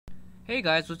Hey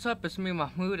guys, what's up? It's me,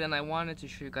 Mahmoud, and I wanted to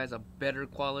show you guys a better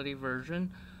quality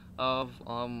version of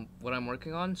what I'm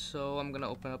working on. So I'm gonna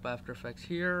open up After Effects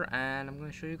here, and I'm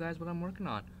gonna show you guys what I'm working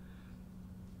on.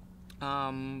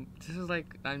 This is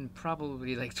like I'm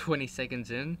probably like 20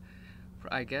 seconds in,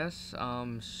 I guess.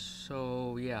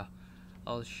 So yeah,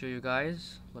 I'll show you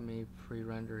guys. Let me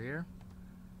pre-render here.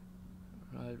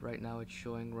 Right now it's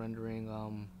showing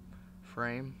rendering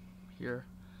frame here.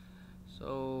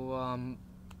 So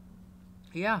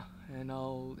yeah, and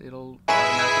it'll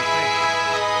automatically play.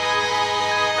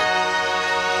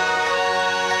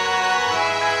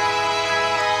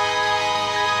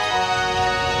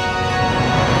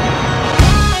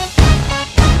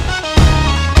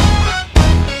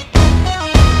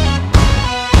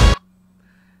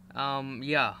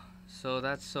 Yeah, so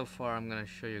that's so far I'm gonna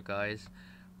show you guys,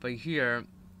 but here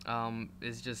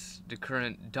is just the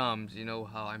current dumps. You know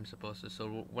how I'm supposed to.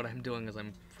 So what I'm doing is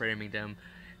I'm framing them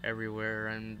everywhere,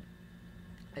 and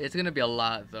it's gonna be a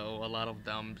lot though, a lot of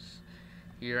dumps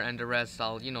here, and the rest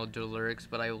I'll do lyrics,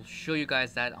 but I will show you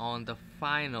guys that on the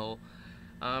final.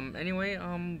 Anyway,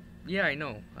 yeah, I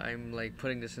know I'm like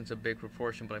putting this into big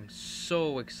proportion, but I'm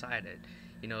so excited,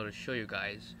 to show you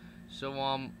guys. So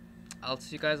I'll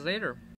see you guys later.